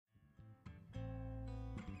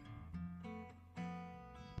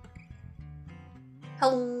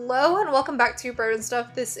Hello and welcome back to Bourbon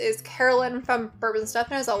Stuff. This is Carolyn from Bourbon Stuff,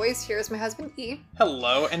 and as always, here's my husband E.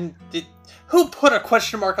 Hello, and who put a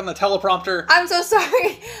question mark on the teleprompter? I'm so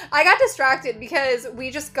sorry. I got distracted because we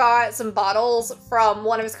just got some bottles from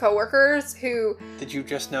one of his coworkers who... Did you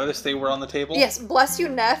just notice they were on the table? Yes, bless you,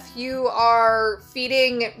 Neff. You are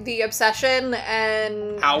feeding the obsession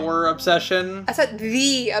and... Our obsession? I said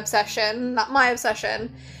the obsession, not my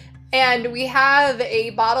obsession. And we have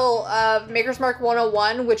a bottle of Maker's Mark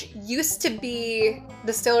 101, which used to be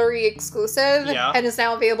distillery exclusive and is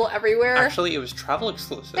now available everywhere. Actually, it was travel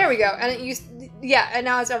exclusive. There we go. And and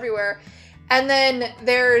now it's everywhere. And then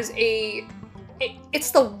there's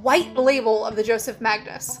it's the white label of the Joseph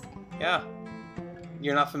Magnus. Yeah.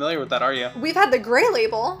 You're not familiar with that, are you? We've had the gray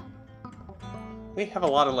label. We have a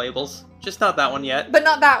lot of labels. Just not that one yet. But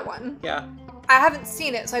not that one. Yeah. I haven't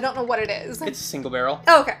seen it, so I don't know what it is. It's a single barrel.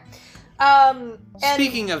 Oh, okay. And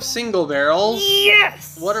speaking of single barrels,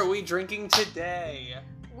 yes! What are we drinking today?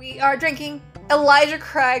 We are drinking Elijah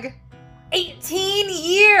Craig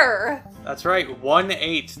 18-year. That's right,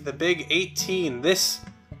 1-8, the big 18. This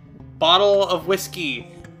bottle of whiskey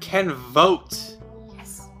can vote.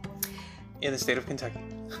 Yes. In the state of Kentucky.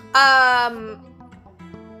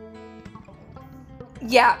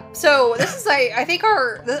 Yeah, so this is, I think,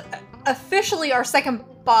 officially our second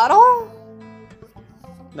bottle?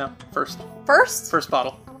 No, first. First? First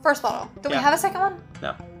bottle. First bottle. Do we have a second one?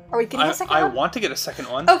 No. Are we getting a second one? one? I want to get a second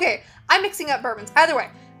one. Okay, I'm mixing up bourbons. Either way.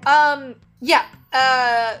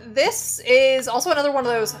 This is also another one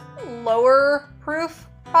of those lower proof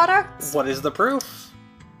products. What is the proof?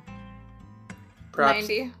 Perhaps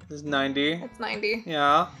 90. It's 90. It's 90.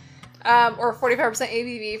 Yeah. Or 45%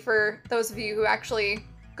 ABV for those of you who actually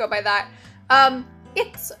go by that.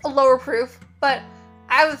 It's a lower proof, but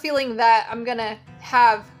I have a feeling that I'm gonna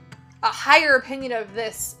have a higher opinion of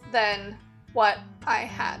this than what I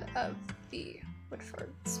had of the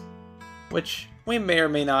Woodfords. Which we may or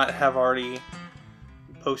may not have already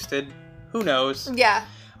posted. Who knows? Yeah.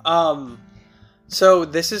 So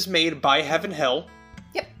this is made by Heaven Hill.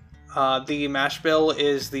 Yep. The mash bill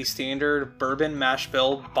is the standard bourbon mash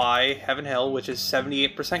bill by Heaven Hill, which is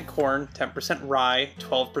 78% corn, 10% rye,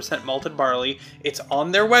 12% malted barley. It's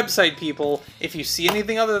on their website, people. If you see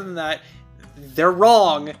anything other than that, they're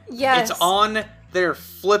wrong. Yes. It's on their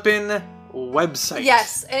flippin' website.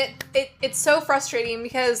 Yes. It's so frustrating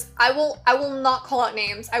because I will not call out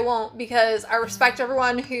names. I won't, because I respect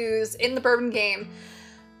everyone who's in the bourbon game.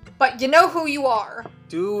 But you know who you are.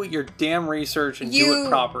 Do your damn research and do it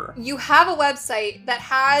proper. You have a website that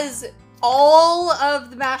has all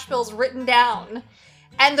of the mash bills written down,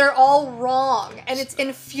 and they're all wrong. And it's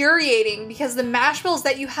infuriating because the mash bills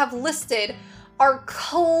that you have listed are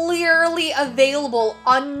clearly available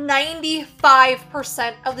on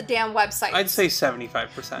 95% of the damn website. I'd say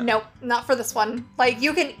 75%. Nope, not for this one. Like,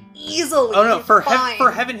 you can easily for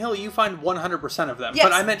Heaven Hill, you find 100% of them. Yes.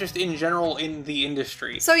 But I meant just in general in the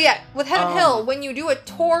industry. So yeah, with Heaven Hill, when you do a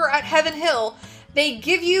tour at Heaven Hill, they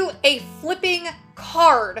give you a flipping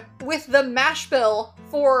card with the mash bill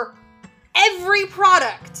for every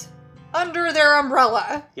product under their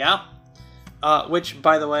umbrella. Yeah. Which,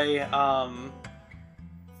 by the way,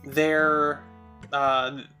 their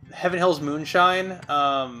Heaven Hill's Moonshine,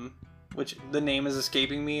 which the name is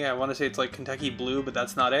escaping me. I want to say it's like Kentucky Blue, but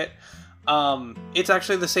that's not it. It's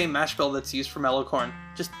actually the same mash bill that's used for Mellow Corn.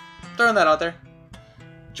 Just throwing that out there.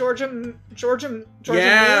 Georgia yeah,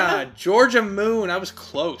 Moon? Georgia Moon. I was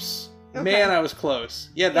close. Okay. Man, I was close.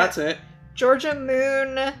 Yeah, that's it. Georgia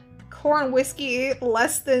Moon corn whiskey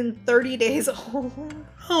less than 30 days old.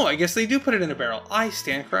 Oh, I guess they do put it in a barrel. I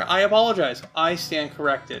apologize. I stand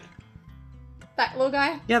corrected. That little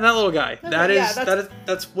guy? Yeah, that little guy. Okay,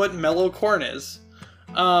 that's what mellow corn is.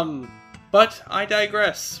 But I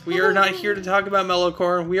digress. We are not here to talk about mellow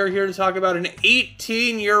corn. We are here to talk about an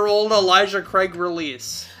 18-year-old Elijah Craig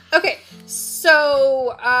release. Okay,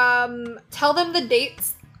 so tell them the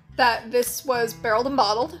dates that this was barreled and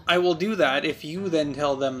bottled. I will do that if you then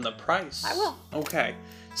tell them the price. I will. Okay.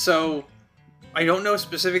 So, I don't know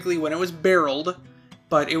specifically when it was barreled,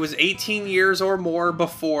 but it was 18 years or more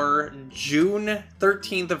before June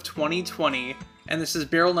 13th of 2020, and this is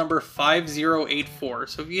barrel number 5084.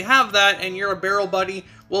 So if you have that and you're a barrel buddy,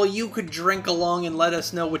 well, you could drink along and let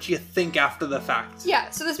us know what you think after the fact. Yeah,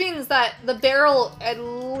 so this means that the barrel at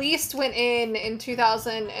least went in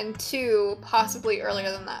 2002, possibly earlier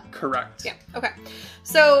than that. Correct. Yeah, okay.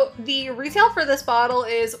 So the retail for this bottle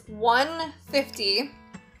is $150,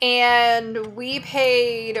 and we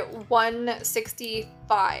paid $165.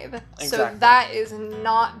 Exactly. So that is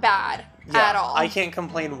not bad at all. I can't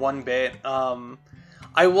complain one bit.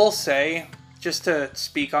 I will say, just to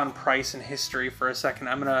speak on price and history for a second,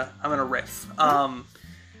 I'm gonna riff.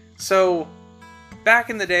 So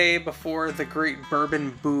back in the day, before the great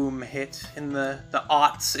bourbon boom hit in the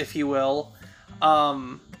aughts, if you will,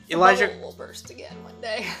 Elijah The bubble will burst again one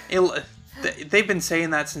day. They've been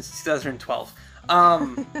saying that since 2012.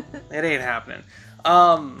 It ain't happening.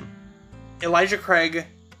 Elijah Craig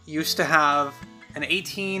used to have an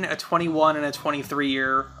 18, a 21, and a 23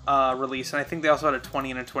 year release, and I think they also had a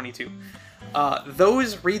 20 and a 22.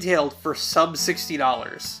 Those retailed for sub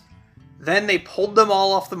 $60. Then they pulled them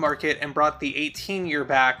all off the market and brought the 18 year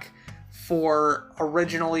back for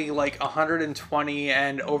originally like 120,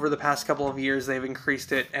 and over the past couple of years they've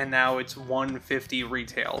increased it, and now it's 150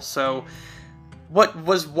 retail. So what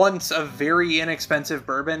was once a very inexpensive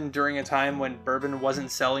bourbon during a time when bourbon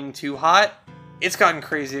wasn't selling too hot, it's gotten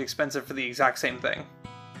crazy expensive for the exact same thing.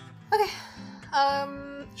 Okay.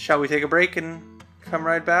 Shall we take a break and come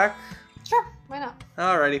right back? Sure, why not?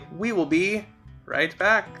 Alrighty, we will be right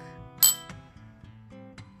back.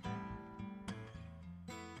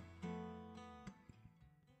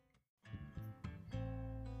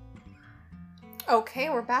 Okay,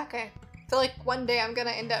 we're back. I feel like one day I'm gonna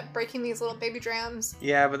end up breaking these little baby drams.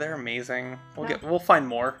 Yeah, but they're amazing. Yeah. We'll find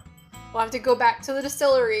more. We'll have to go back to the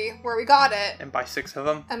distillery where we got it And buy 6 of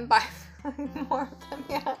them. and buy more of them.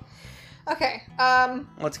 Yeah. Okay.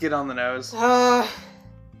 Let's get on the nose. Oh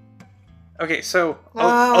Okay, so my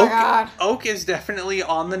God. oak is definitely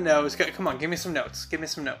on the nose. Come on, give me some notes. Give me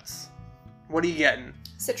some notes. What are you getting?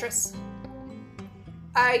 Citrus.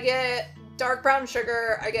 I get dark brown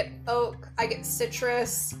sugar. I get oak. I get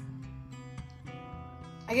citrus.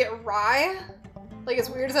 I get rye. Like, as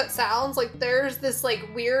weird as that sounds, like, there's this, like,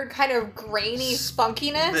 weird kind of grainy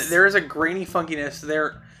funkiness. There is a grainy funkiness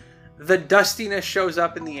there. The dustiness shows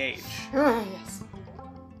up in the age. Yes.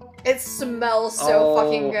 It smells so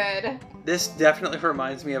fucking good. This definitely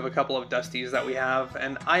reminds me of a couple of Dusties that we have,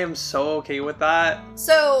 and I am so okay with that.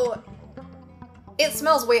 So, it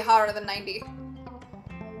smells way hotter than 90.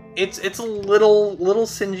 It's a little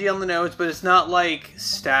singy on the nose, but it's not like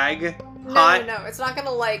stag hot. No. It's not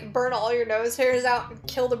gonna, like, burn all your nose hairs out and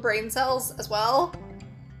kill the brain cells as well.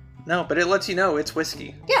 No, but it lets you know it's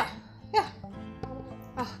whiskey. Yeah.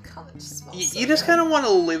 Oh, God, it just smells so You just good. kind of want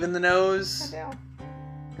to live in the nose. I do.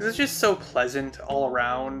 Because it's just so pleasant all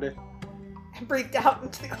around. I breathed out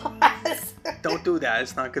into the glass. Don't do that,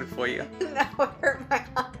 it's not good for you. Now it hurt my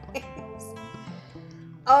eyes.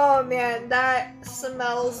 Oh man, that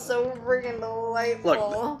smells so freaking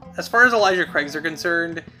delightful. Look, as far as Elijah Craigs are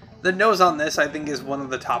concerned, the nose on this I think is one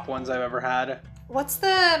of the top ones I've ever had. What's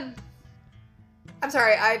the... I'm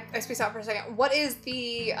sorry, I spaced out for a second. What is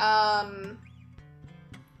the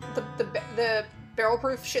barrel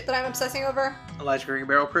proof shit that I'm obsessing over? Elijah Craig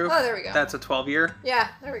Barrel Proof. Oh, there we go. That's a 12 year. Yeah,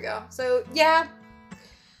 there we go. So, yeah.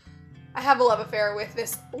 I have a love affair with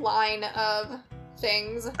this line of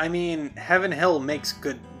things. I mean, Heaven Hill makes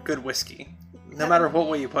good whiskey. No matter what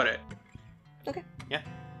way you put it. Okay. Yeah,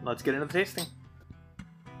 let's get into the tasting.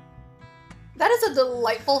 That is a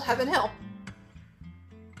delightful Heaven Hill.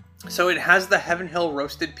 So it has the Heaven Hill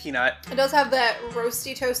roasted peanut. It does have that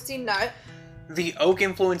roasty, toasty nut. The oak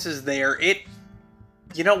influence is there.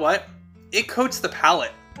 You know what? It coats the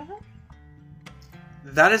palate.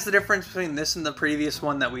 That is the difference between this and the previous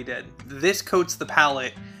one that we did. This coats the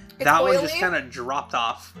palate. It's that oily. one just kind of dropped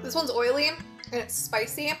off. This one's oily, and it's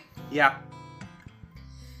spicy. Yeah.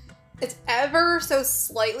 It's ever so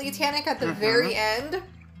slightly tannic at the very end,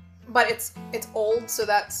 but it's old, so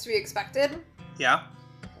that's to be expected. Yeah.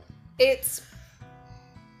 It's...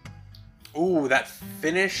 Ooh, that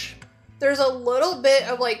finish. There's a little bit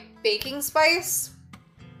of, like, baking spice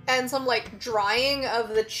and some, like, drying of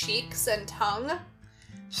the cheeks and tongue.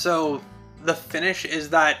 So the finish is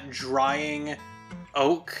that drying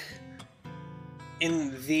oak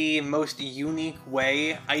in the most unique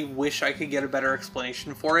way. I wish I could get a better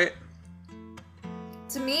explanation for it.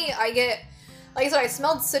 To me, I get, like I said, I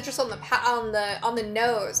smelled citrus on the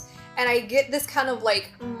nose, and I get this kind of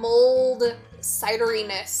like mulled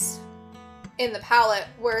cideriness in the palate,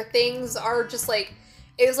 where things are just like,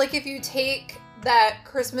 it was like if you take that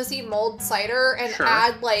Christmassy mulled cider and Sure.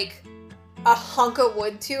 add like a hunk of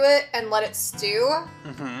wood to it and let it stew.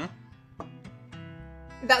 Mm-hmm.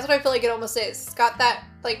 That's what I feel like it almost is. It's got that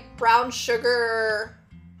like brown sugar,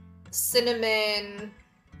 cinnamon,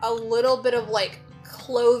 a little bit of like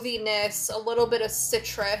cloviness, a little bit of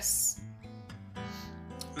citrus.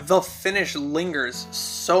 The finish lingers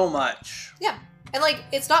so much. Yeah. And like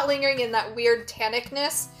it's not lingering in that weird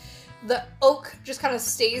tannicness. The oak just kind of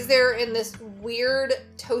stays there in this weird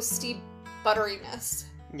toasty butteriness.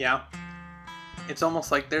 Yeah. It's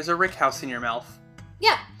almost like there's a Rick House in your mouth.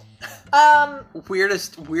 Yeah.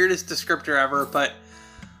 Weirdest descriptor ever, but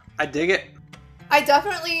I dig it. I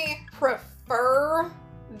definitely prefer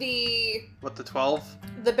the 12?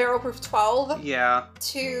 The Barrel Proof 12 Yeah.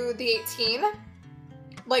 to the 18.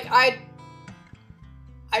 Like, I'd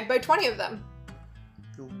buy 20 of them.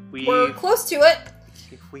 We're close to it.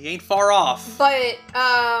 We ain't far off. But,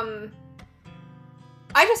 I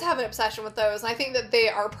just have an obsession with those, and I think that they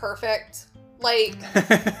are perfect. Like,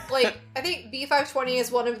 I think B520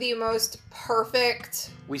 is one of the most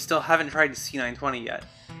perfect... We still haven't tried C920 yet.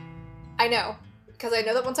 I know. Because I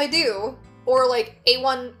know that once I do, or like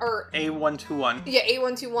A1, or... A121. Yeah,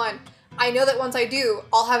 A121. I know that once I do,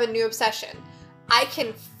 I'll have a new obsession. I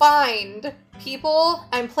can find people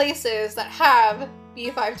and places that have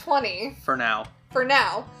B520. For now. For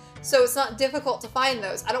now. So it's not difficult to find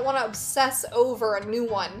those. I don't want to obsess over a new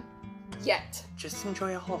one yet. Just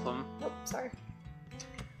enjoy all of them. Oh, sorry.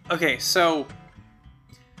 Okay, so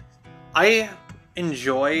I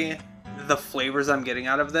enjoy the flavors I'm getting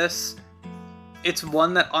out of this. It's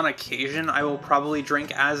one that on occasion I will probably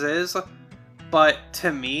drink as is, but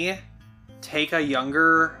to me, take a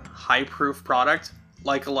younger, high-proof product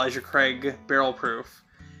like Elijah Craig Barrel Proof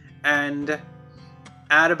and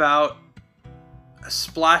add about a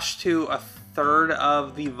splash to a third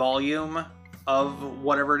of the volume of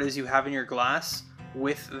whatever it is you have in your glass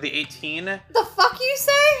with the 18. The fuck you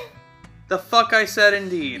say? The fuck I said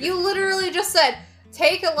indeed. You literally just said,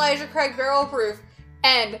 take Elijah Craig Barrel Proof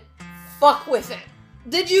and fuck with it.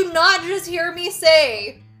 Did you not just hear me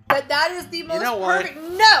say that is the most perfect?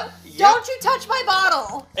 No! Yep. Don't you touch my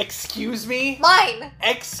bottle! Excuse me? Mine!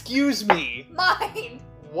 Excuse me! Mine!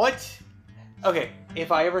 What? Okay,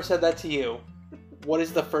 if I ever said that to you, what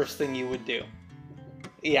is the first thing you would do?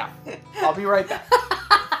 Yeah, I'll be right back.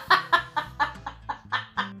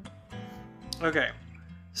 Okay,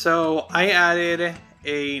 so I added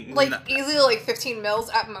a... Like, easily like 15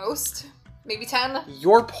 mils at most. Maybe 10?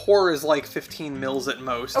 Your pour is like 15 mils at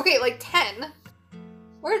most. Okay, like 10.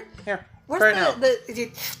 Where's right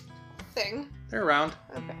the thing? They're around.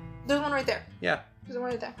 Okay. There's one right there. Yeah. There's one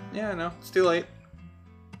right there. Yeah, I know. It's too late.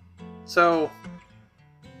 So...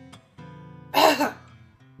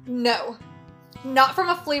 No. Not from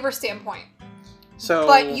a flavor standpoint. So...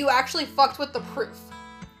 But you actually fucked with the proof.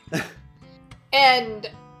 And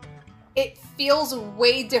it feels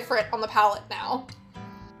way different on the palate now.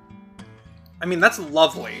 I mean, that's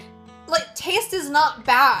lovely. Like, taste is not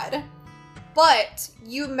bad, but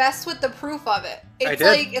you mess with the proof of it.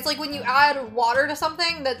 It's like when you add water to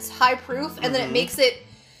something that's high proof and then it makes it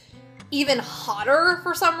even hotter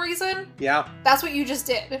for some reason. Yeah. That's what you just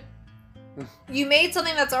did. You made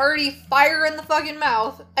something that's already fire in the fucking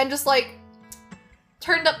mouth and just like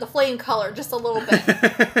turned up the flame color just a little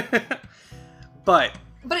bit. But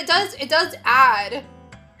it does add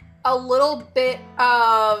a little bit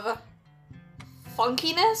of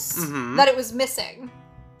funkiness that it was missing.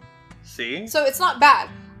 See? So it's not bad.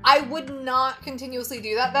 I would not continuously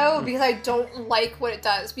do that though, because I don't like what it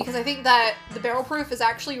does. Because I think that the Barrel Proof is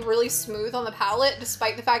actually really smooth on the palate,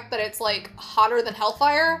 despite the fact that it's like hotter than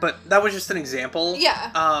Hellfire. But that was just an example.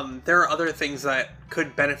 Yeah. There are other things that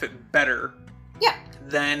could benefit better. Yeah.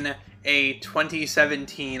 Than a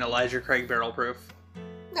 2017 Elijah Craig Barrel Proof.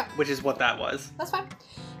 No. Which is what that was. That's fine.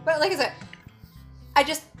 But like I said,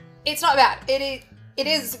 it's not bad. It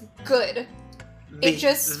is good.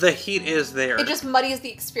 The heat is there. It just muddies the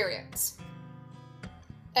experience.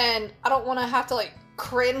 And I don't want to have to like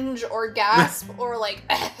cringe or gasp or like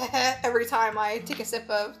every time I take a sip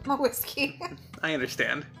of my whiskey. I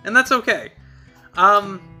understand. And that's okay.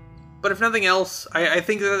 But if nothing else, I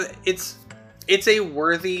think that it's a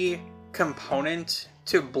worthy component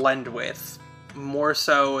to blend with, more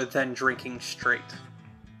so than drinking straight.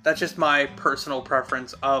 That's just my personal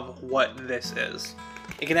preference of what this is.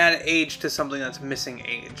 It can add age to something that's missing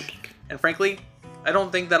age. And frankly, I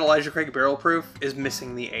don't think that Elijah Craig Barrel Proof is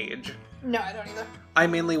missing the age. No, I don't either. I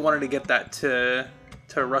mainly wanted to get that to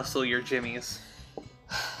rustle your jimmies.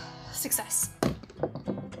 Success.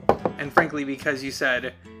 And frankly, because you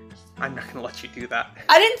said, I'm not going to let you do that.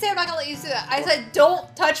 I didn't say I'm not going to let you do that. I said,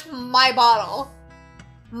 don't touch my bottle.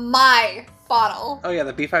 My bottle. Oh yeah,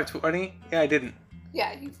 the B520? Yeah, I didn't.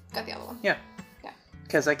 Yeah, you got the other one. Yeah. Yeah.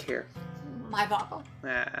 Because I care. My bottle.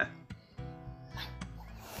 Nah.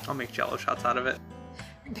 I'll make Jello shots out of it.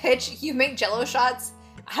 Bitch, you make Jello shots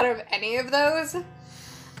out of any of those,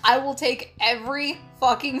 I will take every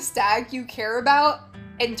fucking stag you care about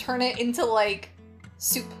and turn it into, like,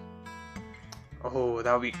 soup. Oh,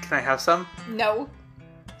 that would be... Can I have some? No.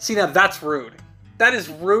 See, now that's rude. That is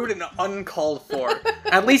rude and uncalled for.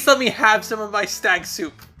 At least let me have some of my stag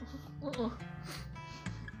soup. Mm-mm.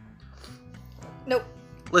 Nope.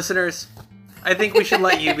 Listeners, I think we should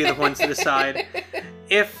let you be the ones to decide.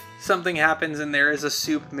 If something happens and there is a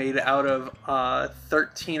soup made out of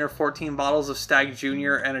 13 or 14 bottles of Stag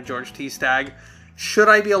Junior and a George T. Stag, should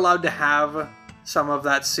I be allowed to have some of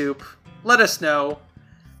that soup? Let us know.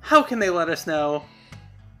 How can they let us know?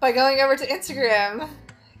 By going over to Instagram.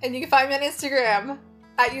 And you can find me on Instagram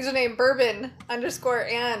at username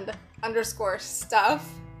bourbon_and_stuff.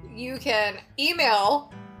 You can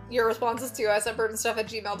email your responses to us at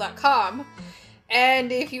bourbonstuff@gmail.com.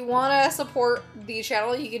 And if you want to support the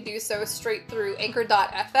channel, you can do so straight through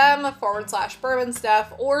anchor.fm/bourbonstuff,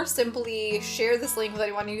 or simply share this link with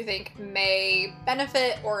anyone you think may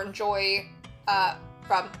benefit or enjoy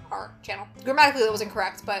from our channel. Grammatically, that was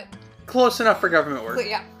incorrect, but... Close enough for government work.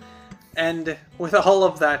 Yeah. And with all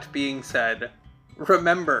of that being said,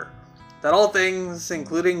 remember that all things,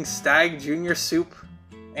 including Stag Junior soup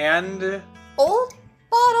and... old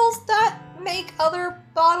bottles that make other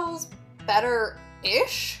bottles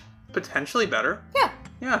better-ish? potentially better, Yeah.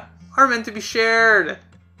 yeah, are meant to be shared.